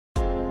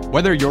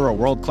Whether you're a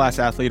world-class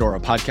athlete or a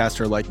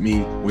podcaster like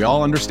me, we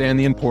all understand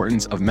the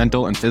importance of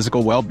mental and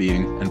physical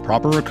well-being and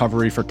proper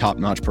recovery for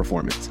top-notch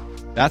performance.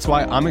 That's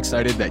why I'm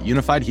excited that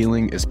Unified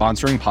Healing is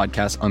sponsoring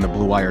podcasts on the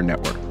Blue Wire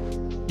Network.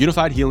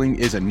 Unified Healing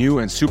is a new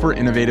and super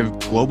innovative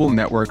global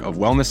network of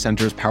wellness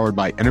centers powered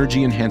by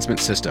Energy Enhancement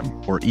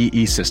System, or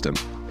EE System.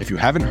 If you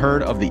haven't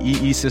heard of the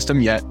EE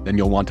System yet, then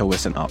you'll want to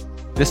listen up.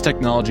 This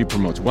technology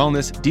promotes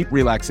wellness, deep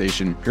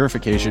relaxation,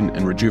 purification,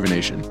 and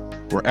rejuvenation.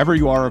 Wherever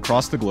you are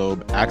across the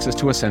globe, access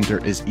to a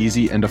center is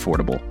easy and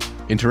affordable.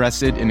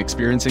 Interested in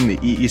experiencing the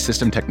EE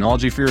System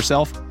technology for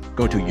yourself?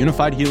 Go to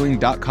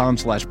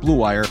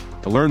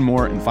unifiedhealing.com/bluewire to learn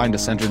more and find a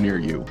center near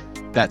you.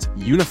 That's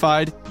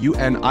unified,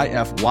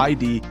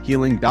 UNIFYD,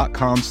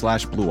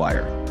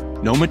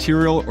 healing.com/bluewire. No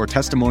material or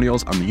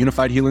testimonials on the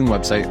Unified Healing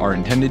website are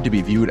intended to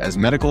be viewed as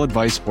medical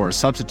advice or a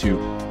substitute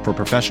for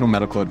professional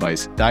medical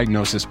advice,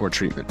 diagnosis, or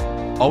treatment.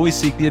 Always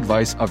seek the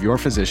advice of your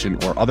physician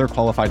or other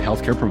qualified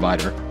healthcare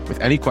provider with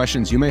any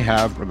questions you may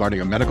have regarding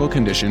a medical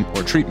condition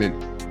or treatment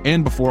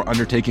and before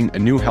undertaking a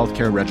new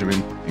healthcare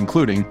regimen,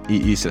 including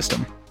EE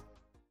System.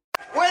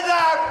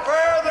 Without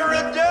further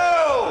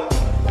ado!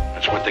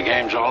 That's what the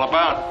game's all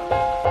about.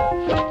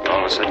 All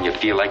of a sudden you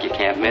feel like you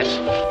can't miss.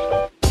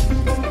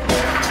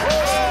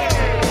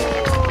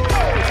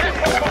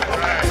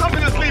 I'm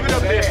just leave it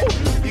up there.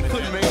 You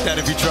couldn't make that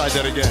if you tried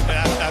that again.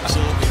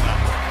 Absolutely not.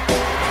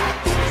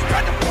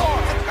 Spread the floor.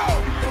 Let's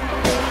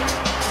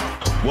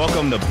go.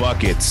 Welcome to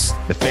Buckets,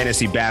 the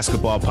fantasy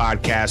basketball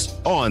podcast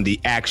on the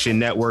Action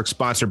Network,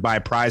 sponsored by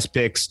Prize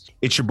Picks.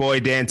 It's your boy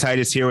Dan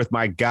Titus here with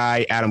my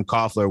guy Adam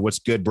Koffler. What's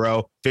good,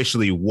 bro?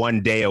 Officially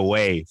 1 day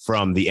away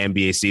from the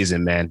NBA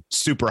season, man.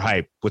 Super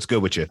hype. What's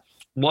good with you?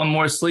 One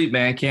more sleep,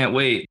 man. Can't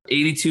wait.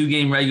 82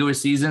 game regular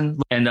season,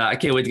 and I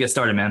can't wait to get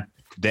started, man.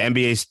 The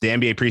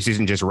NBA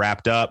preseason just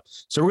wrapped up.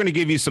 So we're going to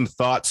give you some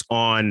thoughts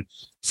on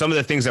some of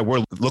the things that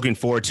we're looking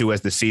forward to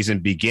as the season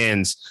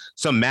begins.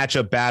 Some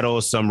matchup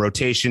battles, some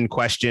rotation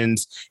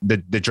questions. The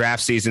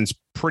draft season's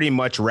pretty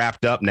much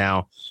wrapped up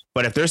now.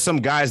 But if there's some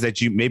guys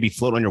that you maybe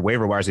float on your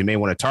waiver wires you may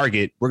want to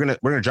target, we're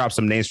gonna drop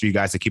some names for you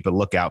guys to keep a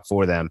lookout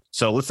for them.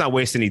 So let's not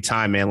waste any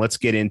time, man. Let's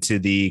get into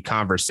the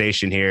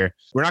conversation here.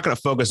 We're not going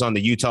to focus on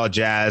the Utah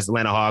Jazz,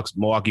 Atlanta Hawks,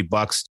 Milwaukee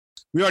Bucks.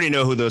 We already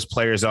know who those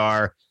players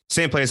are.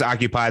 Same players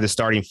occupy the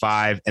starting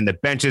five, and the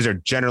benches are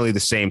generally the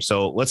same.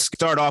 So let's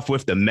start off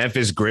with the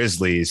Memphis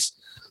Grizzlies,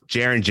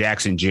 Jaren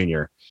Jackson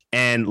Jr.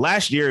 And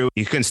last year,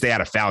 he couldn't stay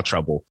out of foul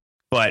trouble.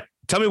 But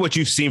tell me what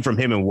you've seen from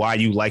him and why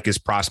you like his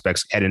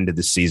prospects heading into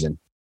the season.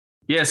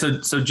 Yeah, so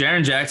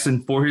Jaren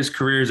Jackson, for his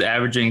career, is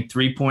averaging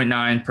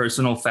 3.9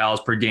 personal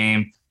fouls per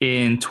game.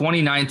 In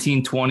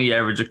 2019-20,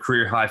 averaged a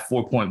career high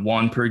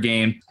 4.1 per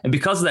game. And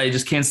because of that, he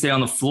just can't stay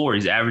on the floor.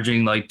 He's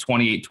averaging like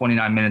 28,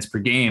 29 minutes per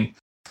game.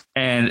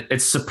 And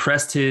it's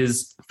suppressed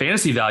his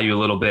fantasy value a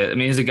little bit. I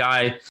mean, he's a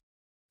guy,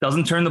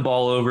 doesn't turn the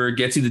ball over,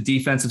 gets you the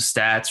defensive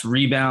stats,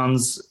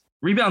 rebounds.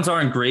 Rebounds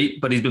aren't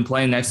great, but he's been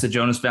playing next to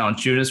Jonas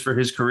Valanciunas for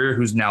his career,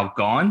 who's now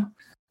gone.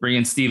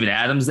 Bringing Steven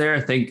Adams there. I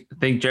think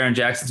Jaren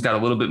Jackson's got a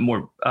little bit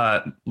more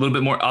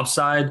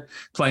upside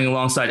playing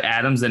alongside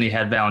Adams than he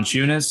had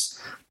Valanciunas.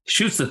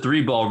 Shoots the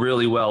three ball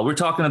really well. We're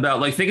talking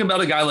about think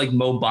about a guy like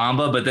Mo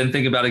Bamba, but then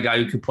think about a guy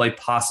who could play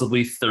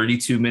possibly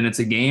 32 minutes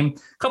a game.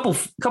 Couple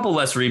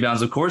less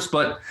rebounds, of course,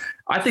 but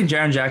I think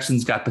Jaren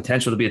Jackson's got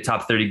potential to be a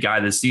top 30 guy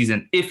this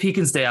season if he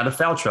can stay out of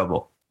foul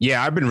trouble.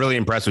 Yeah, I've been really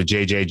impressed with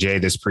JJJ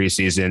this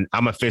preseason.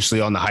 I'm officially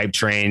on the hype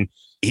train.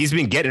 He's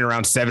been getting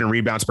around 7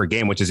 rebounds per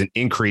game, which is an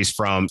increase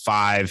from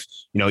 5,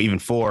 even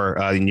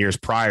 4 in years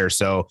prior.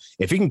 So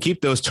if he can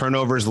keep those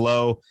turnovers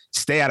low,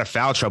 stay out of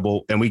foul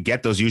trouble, and we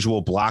get those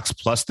usual blocks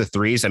plus the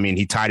threes. I mean,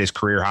 he tied his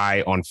career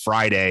high on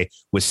Friday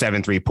with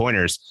 7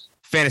 3-pointers.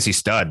 Fantasy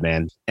stud,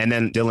 man. And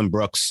then Dillon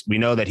Brooks, we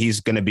know that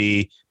he's going to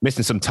be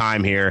missing some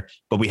time here,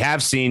 but we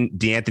have seen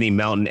DeAnthony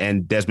Melton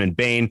and Desmond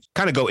Bane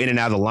kind of go in and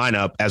out of the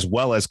lineup, as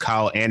well as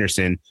Kyle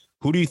Anderson.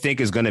 Who do you think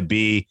is going to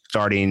be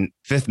starting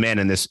fifth man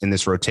in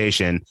this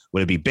rotation?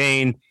 Would it be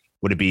Bane?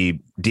 Would it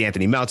be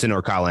DeAnthony Melton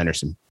or Kyle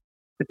Anderson?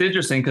 It's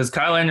interesting because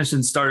Kyle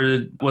Anderson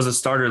was a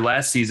starter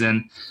last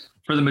season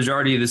for the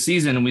majority of the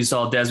season, and we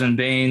saw Desmond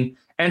Bane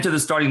enter the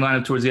starting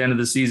lineup towards the end of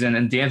the season,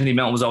 and DeAnthony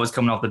Melton was always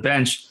coming off the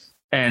bench.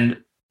 And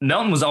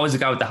Melton was always the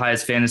guy with the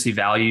highest fantasy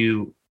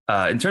value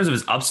in terms of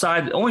his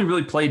upside. Only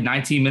really played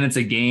 19 minutes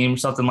a game,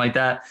 something like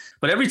that.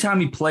 But every time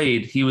he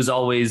played, he was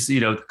always,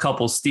 a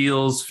couple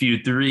steals,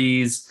 few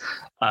threes,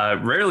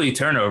 rarely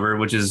turnover,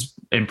 which is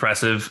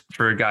impressive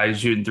for a guy who's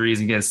shooting threes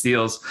and getting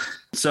steals.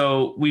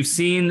 So we've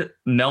seen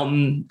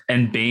Melton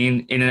and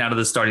Bane in and out of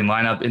the starting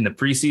lineup in the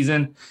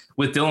preseason.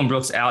 With Dillon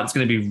Brooks out, it's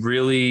going to be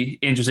really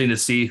interesting to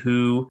see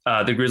who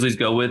the Grizzlies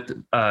go with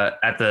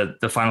at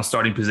the final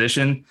starting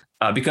position.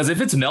 Because if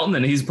it's Melton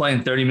and he's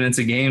playing 30 minutes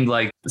a game,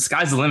 the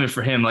sky's the limit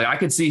for him. I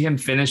could see him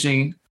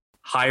finishing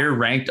higher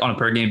ranked on a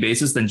per game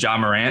basis than Ja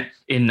Morant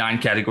in 9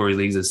 category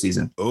leagues this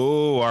season.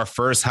 Oh, our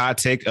first hot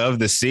take of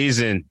the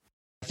season.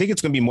 I think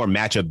it's going to be more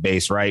matchup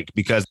based, right?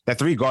 Because that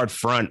 3-guard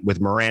front with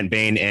Morant,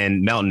 Bane,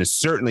 and Melton is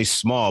certainly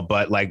small,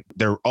 but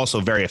they're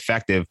also very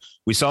effective.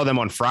 We saw them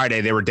on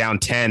Friday. They were down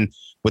 10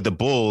 with the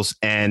Bulls,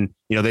 and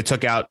they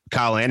took out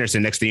Kyle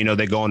Anderson. Next thing you know,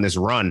 they go on this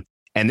run.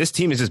 And this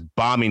team is just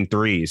bombing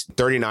threes.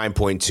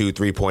 39.2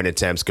 3-point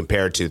attempts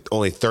compared to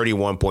only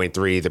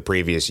 31.3 the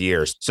previous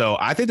years. So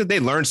I think that they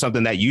learned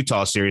something that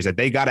Utah series, that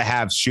they got to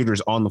have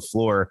shooters on the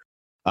floor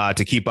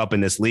to keep up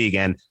in this league.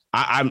 And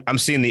I'm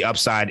seeing the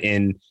upside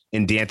in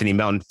D'Anthony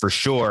Melton for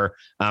sure.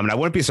 And I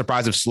wouldn't be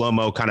surprised if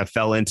Slow-Mo kind of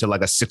fell into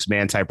like a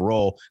 6-man type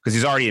role, because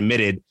he's already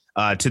admitted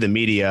to the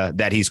media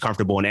that he's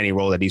comfortable in any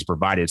role that he's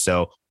provided.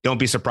 So don't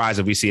be surprised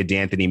if we see a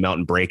D'Anthony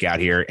Melton breakout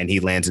here and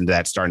he lands into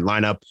that starting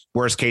lineup.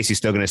 Worst case, he's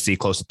still going to see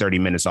close to 30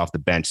 minutes off the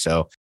bench.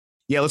 So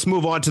yeah, let's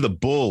move on to the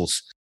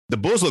Bulls. The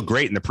Bulls look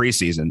great in the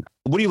preseason.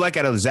 What do you like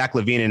out of Zach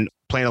LaVine and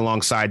playing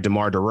alongside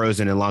DeMar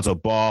DeRozan and Lonzo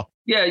Ball?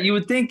 Yeah, you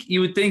would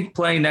think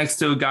playing next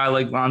to a guy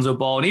like Lonzo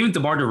Ball and even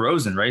DeMar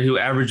DeRozan, right, who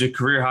averaged a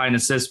career high in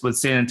assists with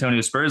San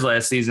Antonio Spurs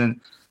last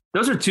season.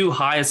 Those are two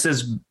high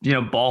assist,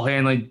 ball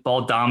handling,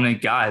 ball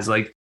dominant guys.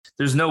 Like,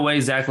 there's no way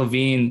Zach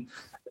LaVine,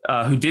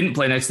 who didn't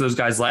play next to those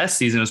guys last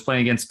season, was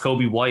playing against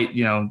Kobe White,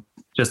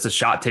 just a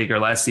shot taker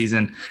last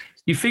season.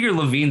 You figure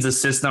LaVine's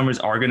assist numbers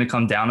are going to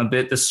come down a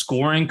bit. The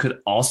scoring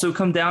could also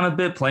come down a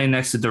bit playing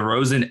next to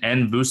DeRozan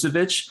and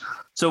Vucevic.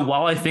 So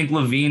while I think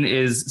LaVine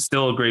is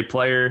still a great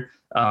player,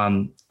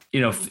 averaged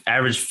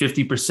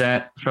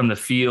 50% from the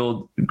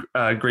field,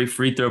 great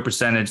free throw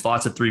percentage,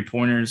 lots of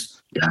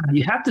 3-pointers.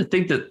 You have to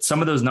think that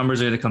some of those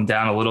numbers are going to come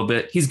down a little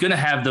bit. He's going to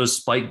have those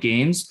spike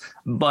games,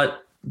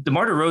 but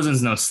DeMar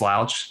DeRozan's no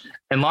slouch,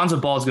 and Lonzo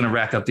Ball is going to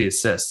rack up the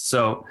assists.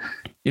 So,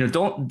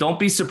 don't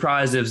be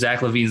surprised if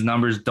Zach LaVine's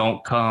numbers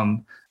don't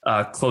come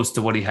close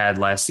to what he had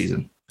last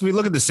season. We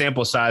look at the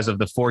sample size of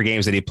the 4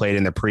 games that he played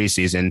in the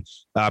preseason.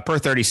 Per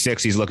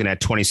 36, he's looking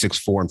at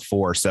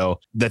 26-4-4. So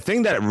the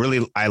thing that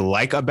really I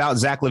like about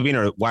Zach LaVine,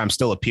 or why I'm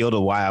still appealed to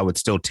why I would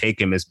still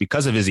take him, is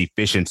because of his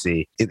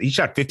efficiency. He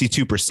shot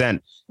 52%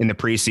 in the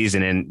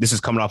preseason, and this is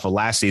coming off of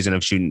last season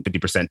of shooting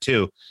 50%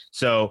 too.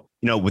 So,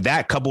 with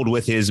that coupled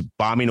with his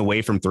bombing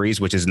away from threes,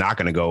 which is not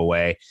going to go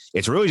away,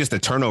 it's really just the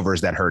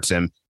turnovers that hurts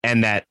him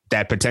and that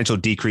potential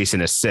decrease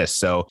in assists.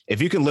 So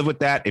if you can live with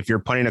that, if you're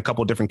punting a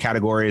couple different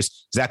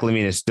categories, Zach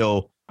LaVine is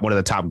still one of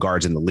the top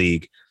guards in the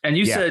league. And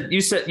you said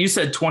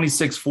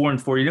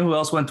 26-4-4. You know who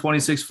else went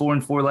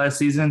 26-4-4 last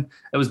season?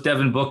 It was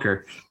Devin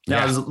Booker.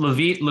 Now,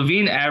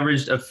 LaVine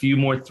averaged a few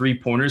more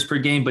 3-pointers per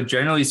game, but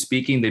generally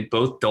speaking, they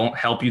both don't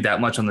help you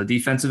that much on the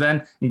defensive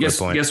end. And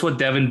guess what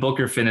Devin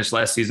Booker finished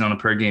last season on a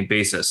per game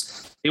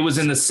basis? It was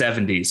in the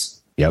 70s.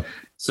 Yep.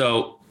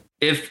 So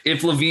if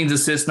LaVine's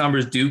assist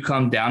numbers do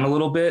come down a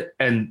little bit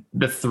and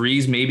the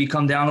threes maybe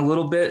come down a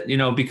little bit,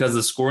 because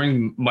the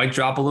scoring might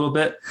drop a little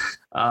bit,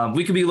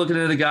 we could be looking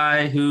at a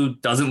guy who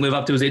doesn't live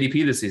up to his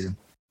ADP this season.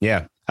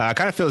 Yeah. I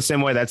kind of feel the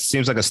same way. That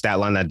seems like a stat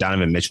line that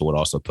Donovan Mitchell would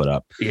also put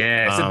up.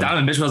 Yeah, except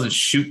Donovan Mitchell doesn't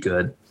shoot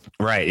good.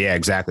 Right. Yeah,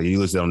 exactly. You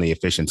lose it on the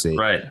efficiency.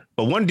 Right.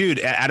 But one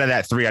dude out of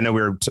that 3, I know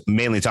we were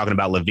mainly talking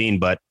about LaVine,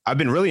 but I've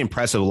been really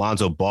impressed with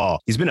Lonzo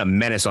Ball. He's been a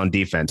menace on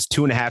defense,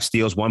 2.5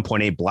 steals,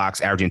 1.8 blocks,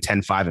 averaging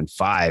 10, 5, and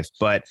 5.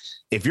 But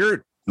if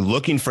you're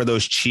looking for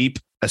those cheap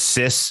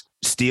assists,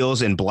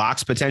 steals, and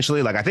blocks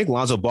potentially, like, I think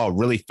Lonzo Ball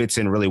really fits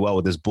in really well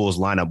with this Bulls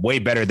lineup, way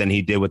better than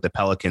he did with the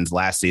Pelicans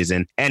last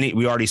season. And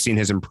we already seen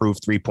his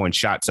improved 3-point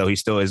shot. So he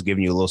still is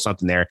giving you a little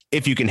something there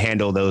if you can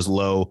handle those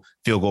low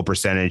field goal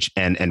percentage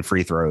and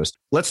free throws.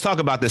 Let's talk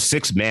about the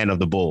 6th man of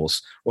the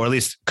Bulls, or at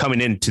least coming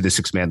into the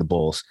 6th man of the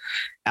Bulls,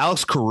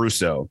 Alex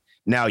Caruso.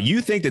 Now, you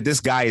think that this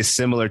guy is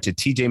similar to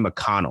TJ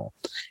McConnell,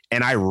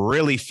 and I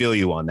really feel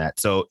you on that.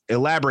 So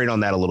elaborate on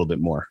that a little bit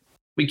more.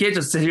 We can't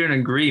just sit here and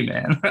agree,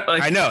 man.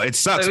 I know it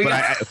sucks, but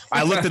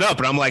I looked it up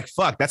and I'm like,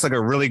 fuck, that's like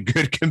a really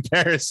good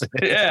comparison.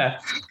 Yeah.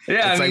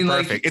 It's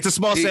perfect. It's a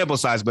small sample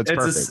size, but it's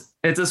perfect.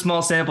 It's a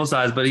small sample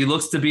size, but he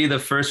looks to be the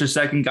first or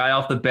second guy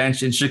off the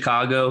bench in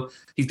Chicago.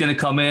 He's going to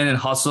come in and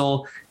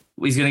hustle.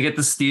 He's going to get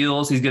the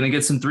steals. He's going to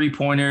get some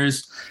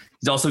 3-pointers.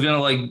 He's also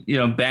going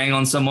to bang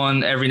on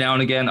someone every now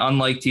and again,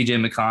 unlike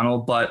TJ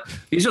McConnell. But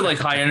these are like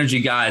high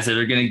energy guys that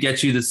are going to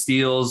get you the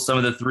steals, some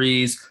of the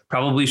threes,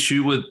 probably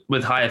shoot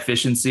with high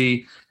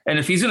efficiency. And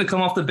if he's going to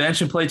come off the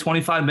bench and play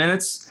 25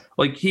 minutes,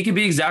 like, he could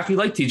be exactly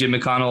like TJ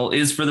McConnell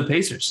is for the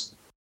Pacers.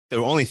 The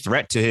only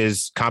threat to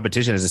his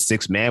competition as a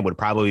 6th man would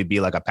probably be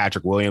like a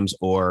Patrick Williams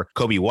or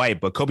Kobe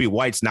White, but Kobe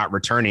White's not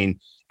returning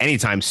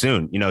anytime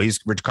soon. He's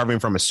recovering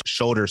from a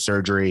shoulder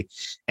surgery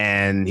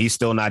and he's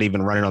still not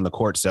even running on the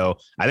court. So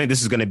I think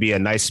this is going to be a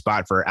nice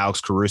spot for Alex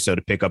Caruso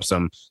to pick up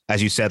some,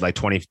 as you said, like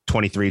 20,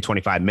 23,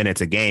 25 minutes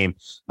a game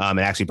and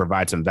actually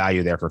provide some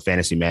value there for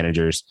fantasy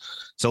managers.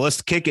 So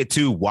let's kick it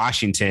to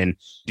Washington.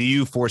 Do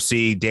you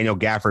foresee Daniel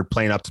Gafford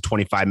playing up to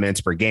 25 minutes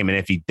per game? And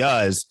if he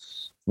does,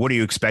 what are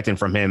you expecting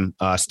from him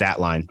stat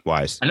line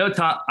wise? I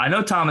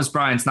know Thomas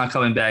Bryant's not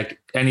coming back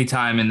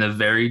anytime in the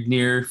very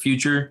near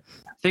future.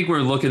 I think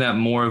we're looking at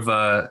more of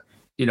a,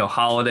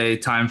 holiday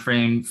time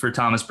frame for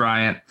Thomas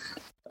Bryant.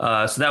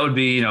 So that would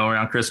be,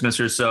 around Christmas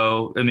or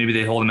so, and maybe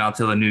they hold him out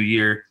till the new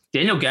year.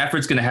 Daniel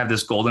Gafford's going to have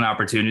this golden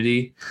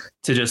opportunity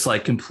to just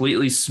like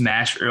completely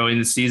smash early in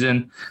the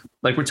season.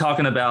 Like, we're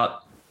talking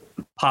about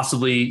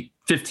possibly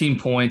 15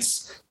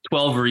 points,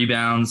 12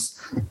 rebounds,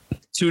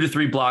 2 to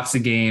 3 blocks a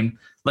game.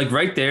 Like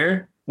right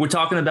there, we're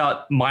talking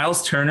about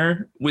Miles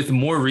Turner with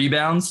more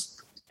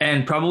rebounds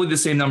and probably the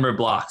same number of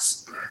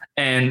blocks.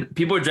 And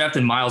people are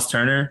drafting Miles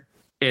Turner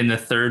in the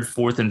 3rd,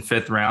 4th, and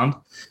 5th round.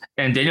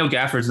 And Daniel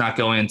Gafford's not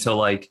going until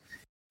like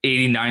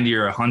 80, 90,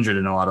 or 100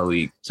 in a lot of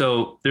leagues.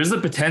 So there's the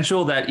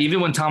potential that even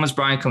when Thomas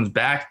Bryant comes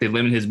back, they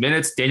limit his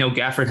minutes. Daniel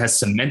Gafford has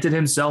cemented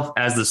himself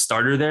as the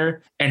starter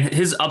there. And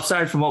his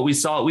upside from what we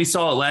saw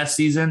it last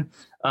season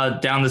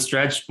down the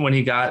stretch when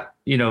he got,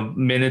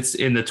 minutes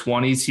in the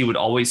 20s, he would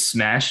always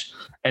smash.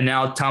 And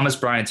now Thomas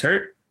Bryant's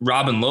hurt.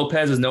 Robin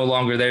Lopez is no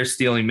longer there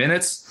stealing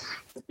minutes.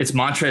 It's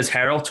Montrezl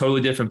Harrell,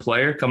 totally different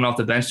player coming off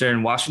the bench there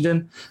in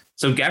Washington.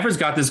 So Gafford's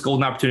got this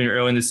golden opportunity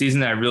early in the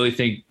season that I really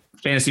think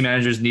fantasy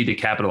managers need to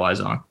capitalize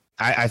on.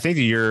 I think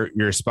that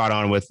you're spot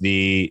on with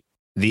the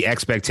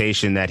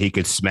expectation that he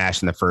could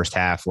smash in the first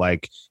half.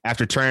 Like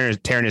after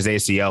tearing his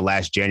ACL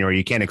last January,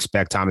 you can't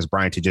expect Thomas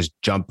Bryant to just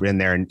jump in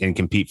there and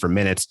compete for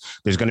minutes.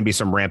 There's going to be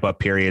some ramp up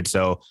period.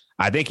 So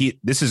I think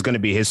this is going to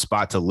be his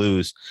spot to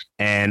lose.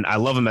 And I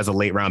love him as a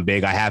late round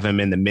big. I have him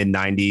in the mid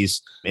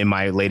 90s in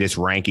my latest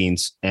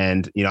rankings.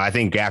 And, I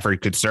think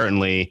Gafford could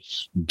certainly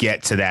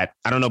get to that.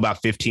 I don't know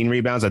about 15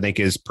 rebounds. I think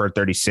his per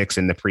 36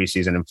 in the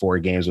preseason in 4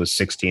 games was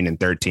 16 and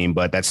 13,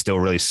 but that's still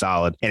really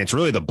solid. And it's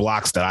really the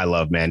blocks that I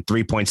love, man.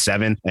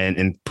 3.7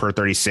 and per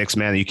 36,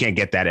 man, you can't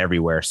get that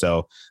everywhere.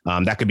 So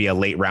that could be a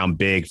late round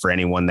big for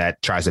anyone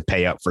that tries to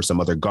pay up for some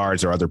other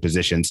guards or other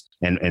positions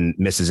and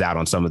misses out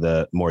on some of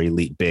the more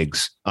elite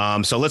bigs.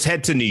 So let's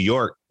head to New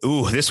York.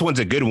 Ooh, this one's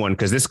a good one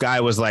because this guy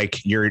was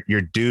like your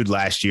dude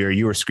last year.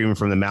 You were screaming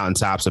from the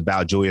mountaintops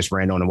about Julius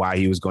Randle and why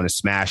he was going to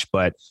smash.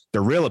 But the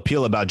real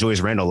appeal about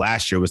Julius Randle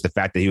last year was the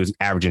fact that he was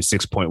averaging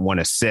 6.1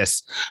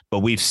 assists. But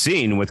we've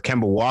seen with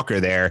Kemba Walker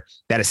there,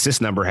 that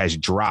assist number has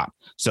dropped.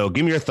 So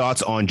give me your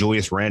thoughts on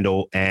Julius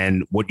Randle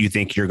and what you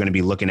think you're going to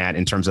be looking at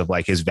in terms of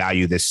like his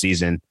value this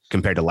season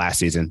compared to last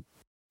season.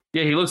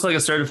 Yeah, he looks like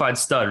a certified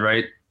stud,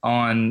 right?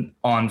 On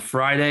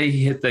Friday,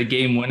 he hit the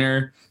game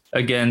winner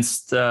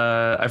against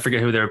I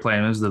forget who they were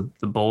playing. It was the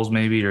Bulls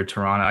maybe or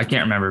Toronto. I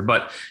can't remember,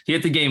 but he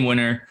hit the game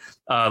winner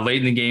late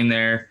in the game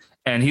there.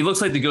 And he looks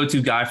like the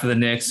go-to guy for the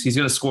Knicks. He's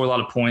going to score a lot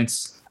of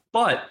points,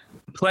 but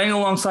playing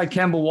alongside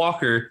Kemba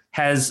Walker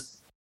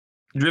has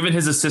driven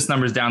his assist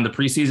numbers down the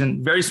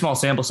preseason. Very small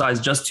sample size,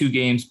 just 2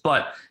 games,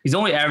 but he's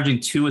only averaging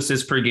 2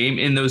 assists per game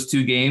in those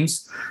 2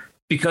 games.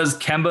 Because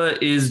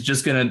Kemba is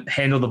just going to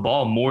handle the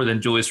ball more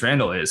than Julius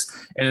Randle is.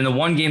 And in the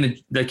one game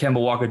that Kemba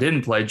Walker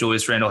didn't play,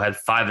 Julius Randle had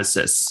 5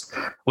 assists,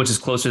 which is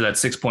closer to that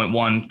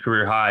 6.1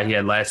 career high he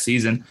had last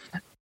season.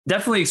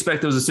 Definitely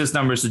expect those assist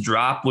numbers to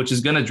drop, which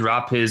is going to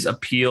drop his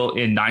appeal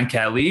in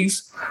 9-cat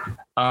leagues.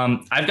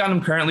 I've got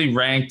him currently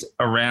ranked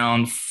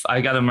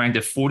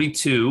at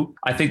 42.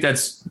 I think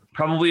that's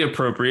probably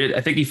appropriate.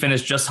 I think he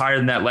finished just higher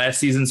than that last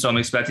season, so I'm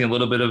expecting a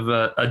little bit of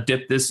a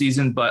dip this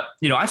season. But,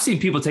 I've seen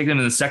people take him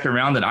in the 2nd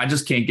round, and I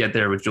just can't get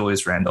there with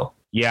Julius Randle.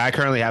 Yeah, I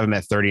currently have him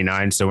at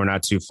 39, so we're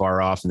not too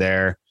far off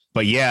there.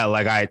 But yeah,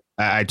 like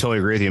I totally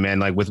agree with you, man.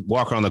 Like with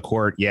Walker on the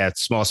court, yeah,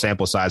 it's small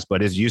sample size, but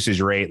his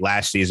usage rate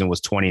last season was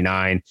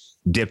 29,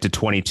 dipped to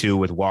 22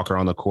 with Walker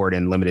on the court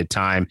in limited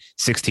time,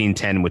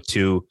 16-10 with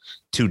two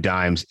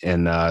dimes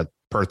and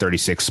per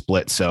 36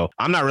 split. So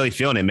I'm not really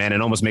feeling it, man.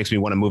 It almost makes me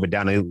want to move it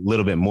down a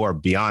little bit more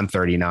beyond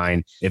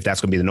 39 if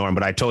that's going to be the norm.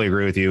 But I totally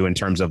agree with you in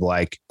terms of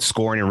like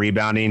scoring and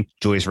rebounding.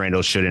 Julius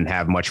Randle shouldn't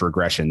have much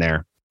regression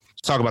there.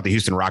 Talk about the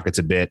Houston Rockets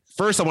a bit.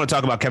 First, I want to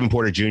talk about Kevin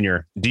Porter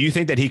Jr. Do you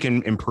think that he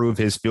can improve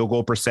his field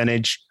goal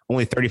percentage?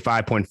 Only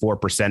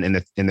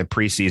 35.4% in the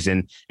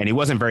preseason, and he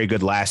wasn't very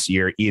good last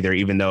year either.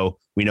 Even though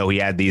we know he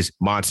had these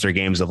monster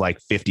games of like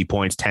 50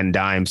 points, 10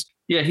 dimes.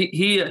 Yeah,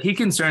 he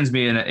concerns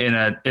me in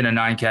a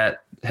 9-cat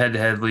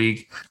head-to-head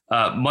league.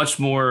 Much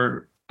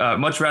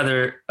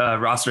rather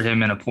roster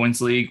him in a points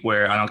league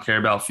where I don't care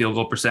about field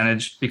goal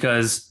percentage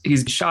because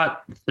he's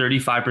shot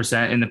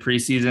 35% in the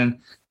preseason.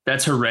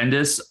 That's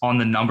horrendous on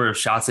the number of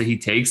shots that he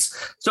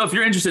takes. So if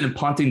you're interested in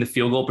punting the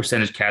field goal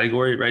percentage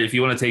category, right? If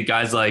you want to take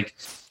guys like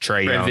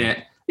Trae Young,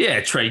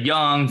 Trae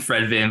Young,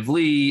 Fred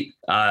VanVleet,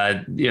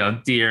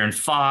 De'Aaron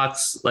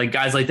Fox, like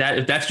guys like that.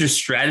 If that's your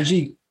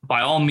strategy,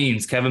 by all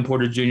means, Kevin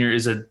Porter Jr.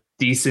 is a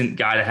decent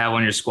guy to have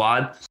on your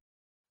squad.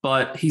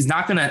 But he's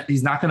not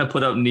gonna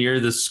put up near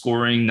the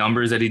scoring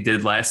numbers that he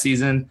did last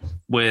season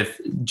with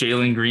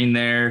Jalen Green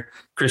there,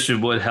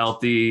 Christian Wood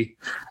healthy.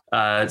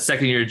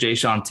 Second year,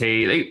 Jayshawn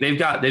Tate. They've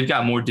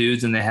got more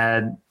dudes than they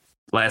had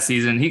last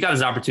season. He got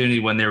his opportunity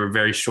when they were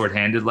very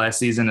shorthanded last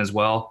season as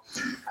well.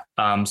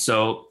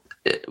 So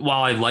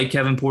while I like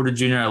Kevin Porter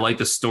Jr., I like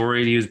the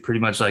story. He was pretty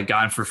much like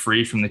gotten for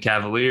free from the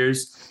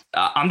Cavaliers.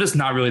 I'm just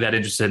not really that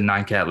interested in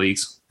 9-cat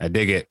leagues. I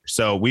dig it.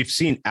 So we've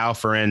seen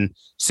Alperen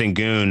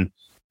Sengun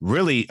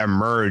really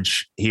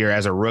emerge here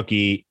as a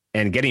rookie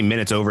and getting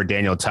minutes over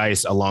Daniel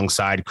Tice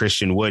alongside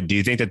Christian Wood. Do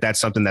you think that that's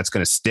something that's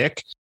going to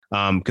stick?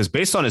 Because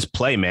based on his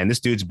play, man, this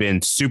dude's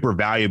been super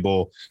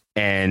valuable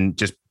and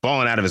just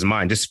balling out of his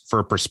mind. Just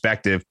for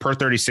perspective, per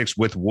 36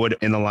 with Wood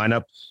in the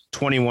lineup,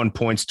 21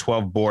 points,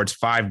 12 boards,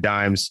 5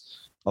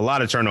 dimes, a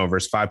lot of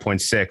turnovers,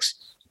 5.6.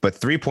 but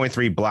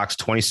 3.3 blocks,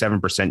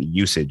 27%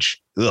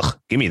 usage. Ugh,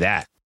 give me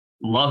that.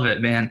 Love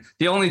it, man.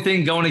 The only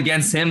thing going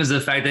against him is the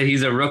fact that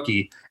he's a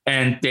rookie,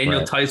 and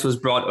Daniel Tice was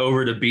brought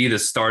over to be the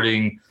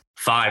starting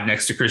 5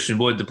 next to Christian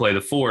Wood to play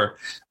the 4.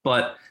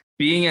 But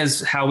being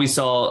as how we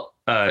saw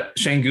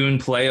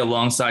Şengün play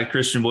alongside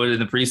Christian Wood in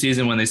the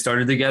preseason when they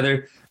started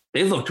together,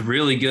 they looked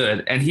really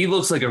good. And he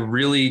looks like a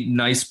really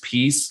nice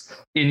piece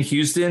in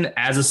Houston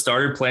as a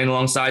starter playing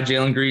alongside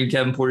Jalen Green,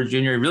 Kevin Porter Jr.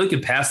 He really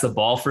could pass the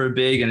ball for a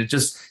big, and it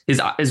just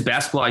his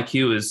basketball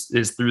IQ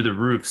is through the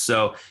roof.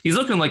 So he's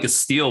looking like a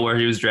steal where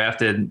he was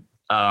drafted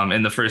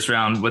in the first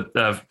round with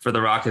for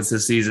the Rockets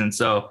this season.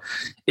 So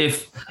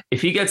if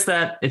he gets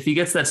that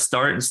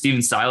start and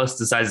Steven Silas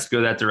decides to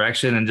go that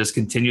direction and just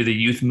continue the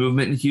youth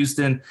movement in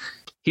Houston,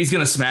 he's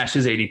going to smash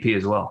his ADP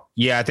as well.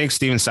 Yeah, I think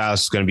Steven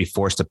Silas is going to be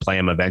forced to play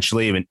him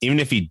eventually. Even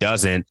if he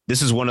doesn't,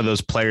 this is one of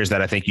those players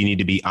that I think you need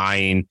to be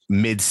eyeing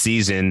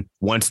mid-season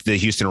once the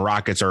Houston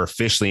Rockets are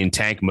officially in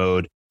tank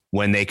mode,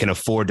 when they can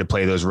afford to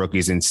play those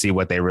rookies and see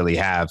what they really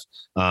have.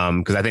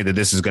 Because I think that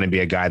this is going to be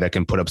a guy that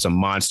can put up some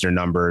monster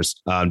numbers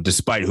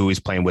despite who he's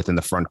playing with in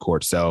the front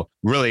court. So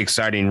really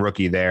exciting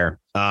rookie there.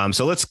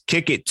 So let's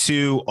kick it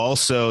to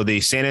also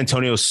the San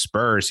Antonio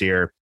Spurs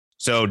here.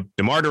 So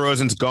DeMar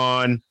DeRozan's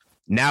gone.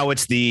 Now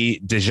it's the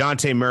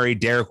DeJounte Murray,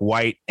 Derek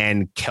White,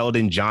 and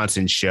Keldon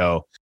Johnson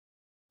show.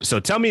 So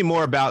tell me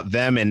more about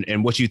them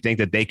and what you think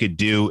that they could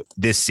do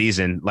this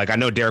season. Like, I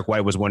know Derek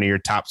White was one of your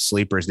top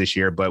sleepers this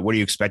year, but what are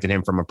you expecting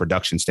him from a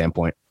production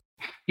standpoint?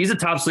 He's a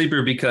top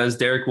sleeper because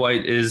Derek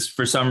White is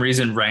for some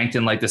reason ranked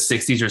in like the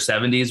 60s or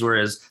 70s,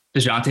 whereas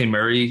DeJounte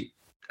Murray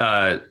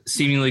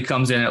seemingly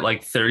comes in at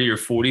like 30 or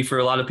 40 for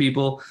a lot of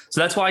people.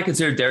 So that's why I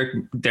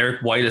consider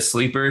Derek White a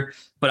sleeper.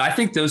 But I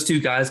think those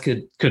two guys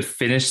could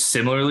finish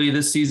similarly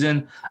this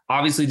season.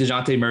 Obviously,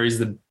 DeJounte Murray's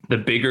the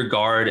bigger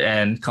guard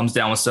and comes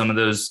down with some of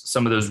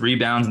those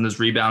rebounds, and those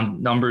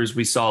rebound numbers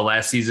we saw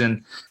last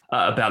season,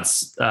 about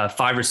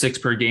 5 or 6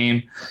 per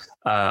game,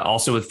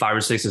 also with 5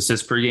 or 6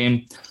 assists per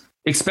game.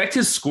 Expect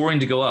his scoring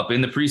to go up.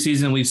 In the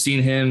preseason, we've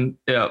seen him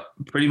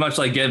pretty much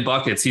like get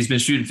buckets. He's been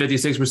shooting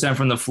 56%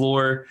 from the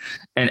floor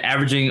and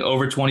averaging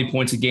over 20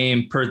 points a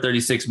game per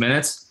 36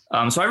 minutes.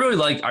 So I really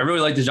like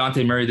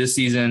DeJounte Murray this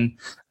season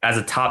as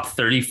a top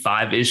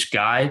 35-ish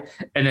guy.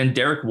 And then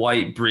Derek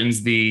White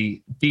brings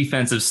the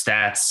defensive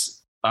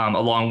stats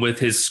along with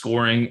his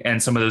scoring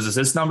and some of those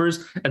assist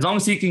numbers. As long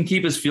as he can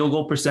keep his field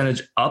goal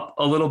percentage up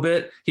a little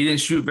bit. He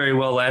didn't shoot very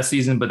well last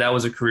season, but that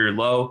was a career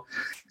low.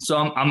 So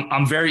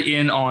I'm very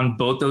in on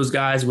both those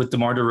guys with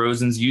DeMar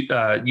DeRozan's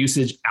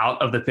usage out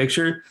of the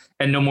picture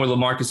and no more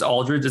LaMarcus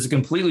Aldridge. It's a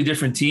completely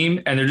different team,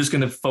 and they're just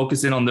going to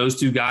focus in on those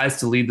two guys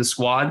to lead the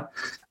squad.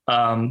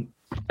 And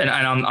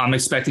I'm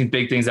expecting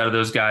big things out of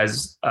those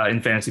guys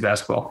in fantasy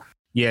basketball.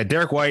 Yeah,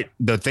 Derek White,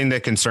 the thing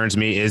that concerns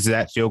me is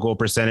that field goal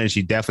percentage.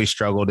 He definitely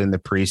struggled in the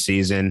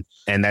preseason,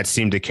 and that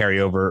seemed to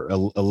carry over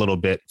a little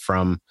bit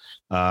from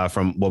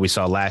what we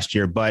saw last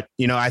year. But,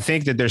 I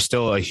think that there's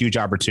still a huge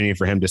opportunity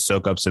for him to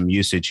soak up some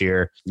usage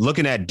here.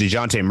 Looking at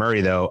DeJounte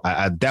Murray, though,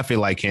 I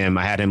definitely like him.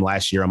 I had him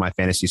last year on my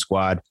fantasy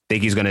squad. I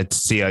think he's going to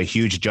see a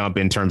huge jump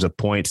in terms of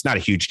points. Not a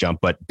huge jump,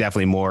 but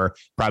definitely more.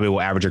 Probably will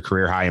average a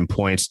career high in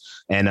points.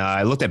 And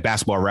I looked at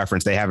Basketball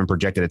Reference. They have him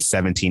projected at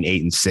 17,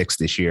 8, and 6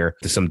 this year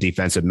to some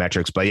defensive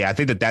metrics. But yeah, I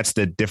think that that's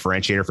the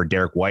differentiator for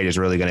Derek White is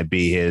really going to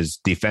be his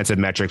defensive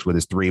metrics with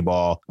his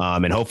 3-ball.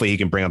 And hopefully he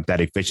can bring up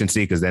that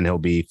efficiency because then he'll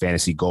be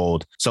fantasy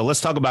gold. So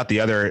let's talk about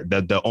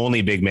the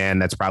only big man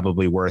that's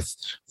probably worth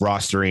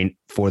rostering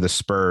for the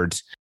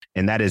Spurs,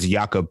 and that is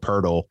Jakob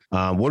Poeltl.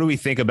 What do we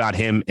think about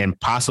him and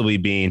possibly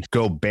being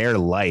Gobert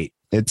light?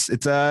 It's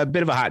a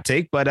bit of a hot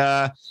take, but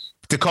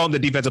to call him the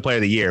defensive player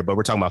of the year, but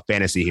we're talking about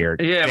fantasy here.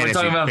 Yeah, we're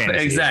talking about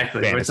fantasy.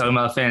 We're talking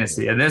about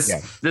fantasy. And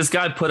this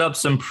guy put up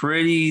some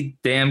pretty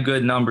damn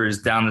good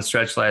numbers down the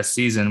stretch last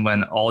season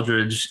when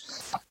Aldridge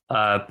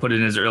put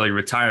in his early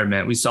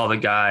retirement. We saw the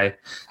guy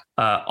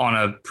on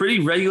a pretty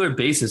regular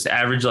basis,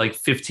 average like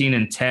 15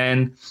 and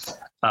 10,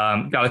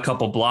 got a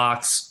couple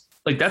blocks.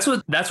 Like that's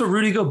what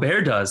Rudy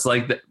Gobert does.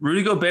 Like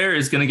Rudy Gobert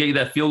is going to get you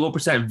that field goal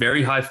percent,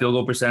 very high field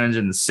goal percentage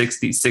in the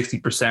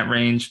 60%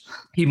 range.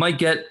 He might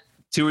get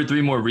 2 or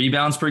 3 more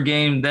rebounds per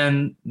game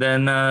than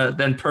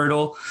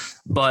Poeltl,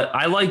 but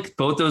I like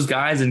both those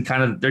guys and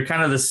they're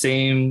kind of the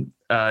same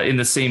in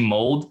the same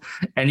mold.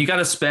 And you got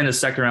to spend a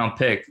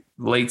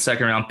late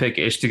second round pick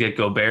ish to get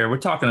Gobert. We're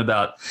talking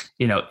about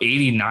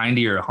 80,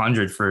 90, or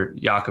 100 for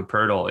Jakob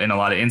Poeltl in a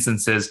lot of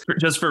instances.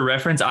 Just for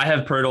reference, I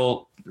have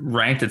Poeltl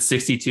ranked at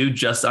 62,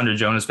 just under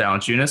Jonas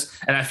Valanciunas,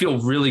 and I feel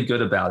really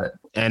good about it.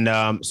 And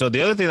so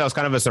the other thing that was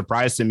kind of a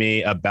surprise to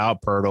me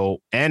about Poeltl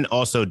and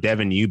also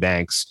Devin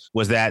Eubanks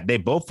was that they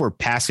both were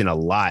passing a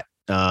lot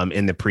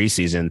in the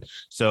preseason.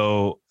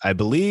 So I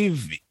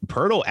believe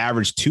Poeltl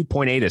averaged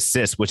 2.8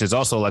 assists, which is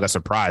also like a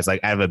surprise.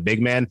 Like out of a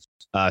big man,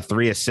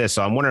 3 assists.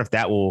 So I'm wondering if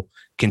that will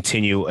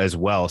continue as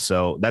well.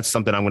 So that's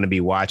something I'm going to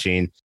be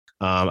watching.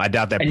 I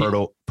doubt that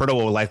Poeltl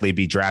will likely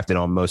be drafted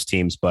on most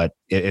teams, but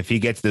if he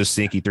gets those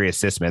sneaky 3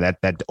 assists, man,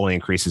 that only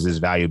increases his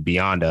value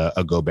beyond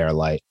a Gobert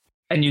light.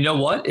 And you know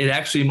what? It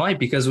actually might,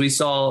 because we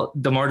saw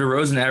DeMar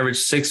DeRozan average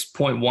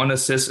 6.1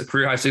 assists, a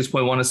career high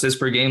 6.1 assists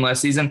per game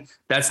last season.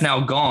 That's now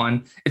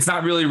gone. It's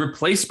not really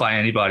replaced by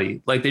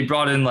anybody. Like they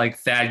brought in like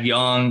Thad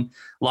Young,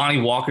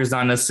 Lonnie Walker's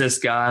not an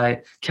assist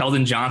guy,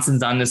 Keldon Johnson's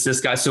not an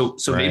assist guy. So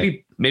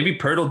right. maybe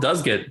Poeltl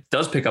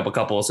does pick up a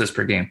couple assists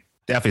per game.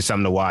 Definitely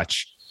something to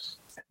watch.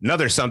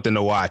 Another something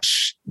to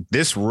watch.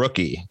 This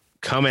rookie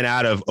coming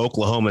out of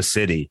Oklahoma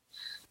City,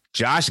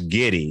 Josh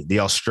Giddey, the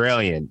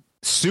Australian.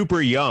 Super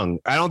young.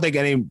 I don't think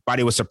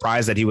anybody was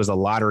surprised that he was a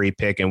lottery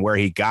pick, and where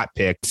he got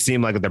picked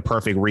seemed like the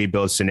perfect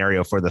rebuild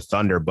scenario for the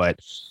Thunder.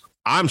 But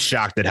I'm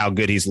shocked at how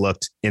good he's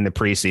looked in the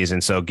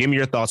preseason. So give me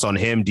your thoughts on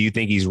him. Do you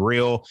think he's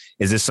real?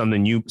 Is this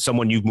someone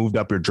you've moved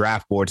up your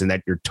draft boards and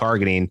that you're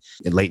targeting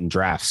in late in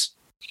drafts?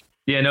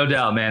 Yeah, no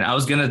doubt, man. I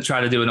was gonna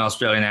try to do an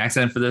Australian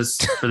accent for this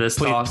please,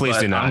 talk. Please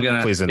do not.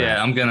 Please do not.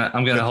 Yeah, I'm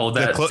gonna hold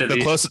that.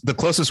 The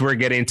closest we're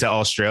getting to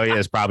Australia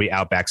is probably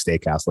Outback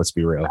Steakhouse. Let's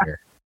be real here.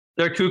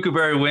 Their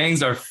kookaburra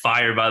wings are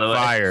fire, by the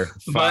way.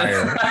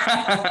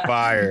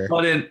 Fire.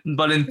 But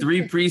in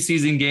 3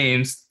 preseason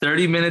games,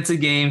 30 minutes a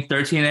game,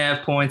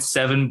 13.5 points,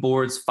 7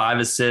 boards, 5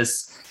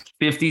 assists,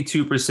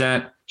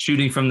 52%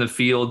 shooting from the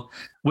field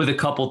with a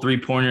couple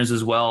 3-pointers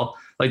as well.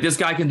 Like, this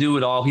guy can do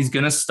it all. He's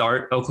going to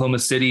start. Oklahoma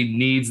City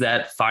needs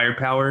that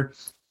firepower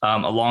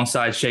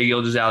alongside Shai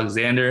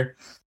Gilgeous-Alexander.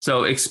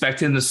 So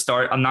expect him to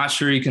start. I'm not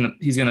sure he's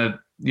going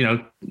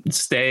to,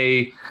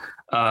 stay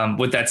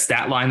with that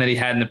stat line that he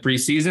had in the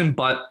preseason,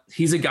 but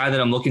he's a guy that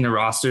I'm looking to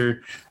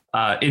roster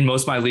in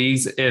most of my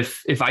leagues.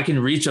 If I can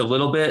reach a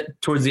little bit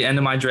towards the end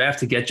of my draft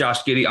to get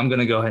Josh Giddey, I'm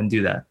going to go ahead and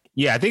do that.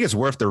 Yeah, I think it's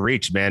worth the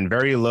reach, man.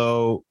 Very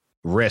low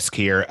risk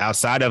here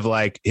outside of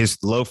like his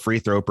low free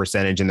throw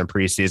percentage in the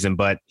preseason,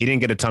 but he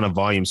didn't get a ton of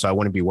volume, so I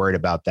wouldn't be worried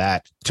about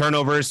that.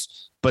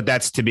 Turnovers, but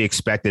that's to be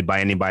expected by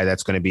anybody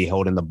that's going to be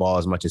holding the ball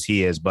as much as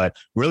he is. But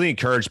really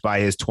encouraged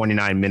by his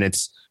 29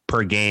 minutes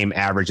per game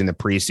average in the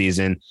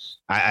preseason.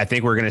 I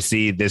think we're going to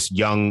see this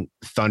young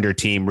Thunder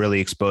team really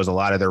expose a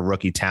lot of their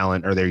rookie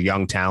talent or their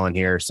young talent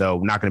here. So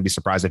I'm not going to be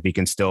surprised if he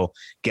can still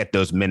get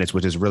those minutes,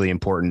 which is really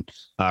important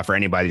for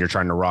anybody you're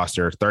trying to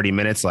roster. 30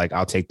 minutes, like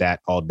I'll take that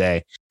all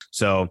day.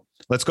 So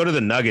let's go to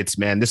the Nuggets,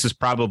 man. This is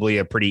probably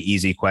a pretty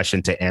easy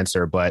question to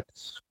answer, but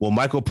will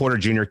Michael Porter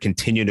Jr.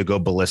 continue to go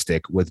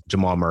ballistic with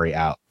Jamal Murray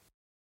out?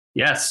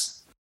 Yes.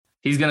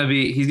 He's gonna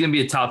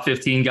be a top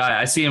 15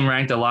 guy. I see him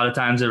ranked a lot of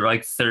times at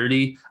like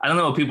 30. I don't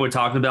know what people are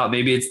talking about.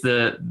 Maybe it's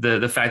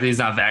the fact that he's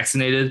not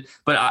vaccinated,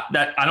 but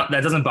that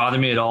doesn't bother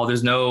me at all.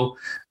 There's no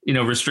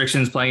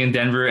restrictions playing in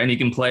Denver, and he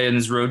can play in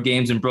his road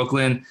games in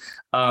Brooklyn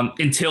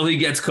until he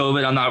gets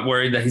COVID. I'm not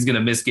worried that he's gonna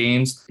miss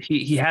games.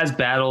 He has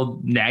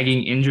battled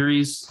nagging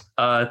injuries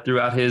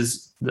throughout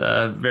his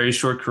very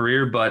short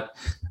career, but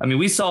I mean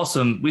we saw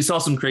some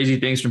crazy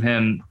things from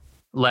him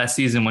last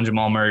season when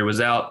Jamal Murray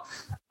was out.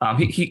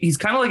 He's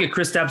kind of like a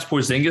Kristaps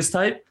Porzingis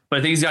type, but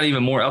I think he's got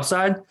even more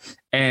upside.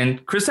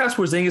 And Kristaps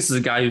Porzingis is a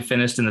guy who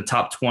finished in the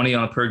top 20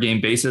 on a per game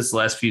basis the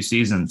last few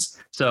seasons.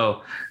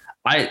 So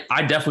I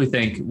definitely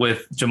think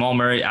with Jamal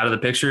Murray out of the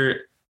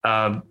picture,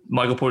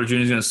 Michael Porter Jr.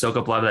 is going to soak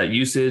up a lot of that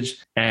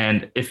usage.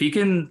 And if he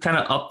can kind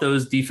of up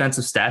those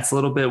defensive stats a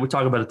little bit, we're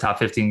talking about a top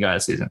 15 guy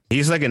this season.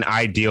 He's like an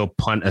ideal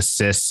punt,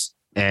 assists,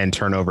 and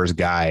turnovers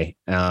guy.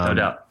 No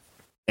doubt.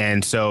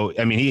 And so,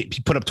 I mean, he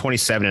put up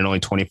 27 in only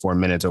 24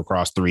 minutes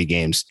across 3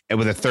 games and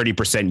with a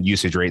 30%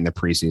 usage rate in the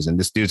preseason.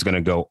 This dude's going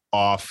to go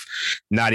off, not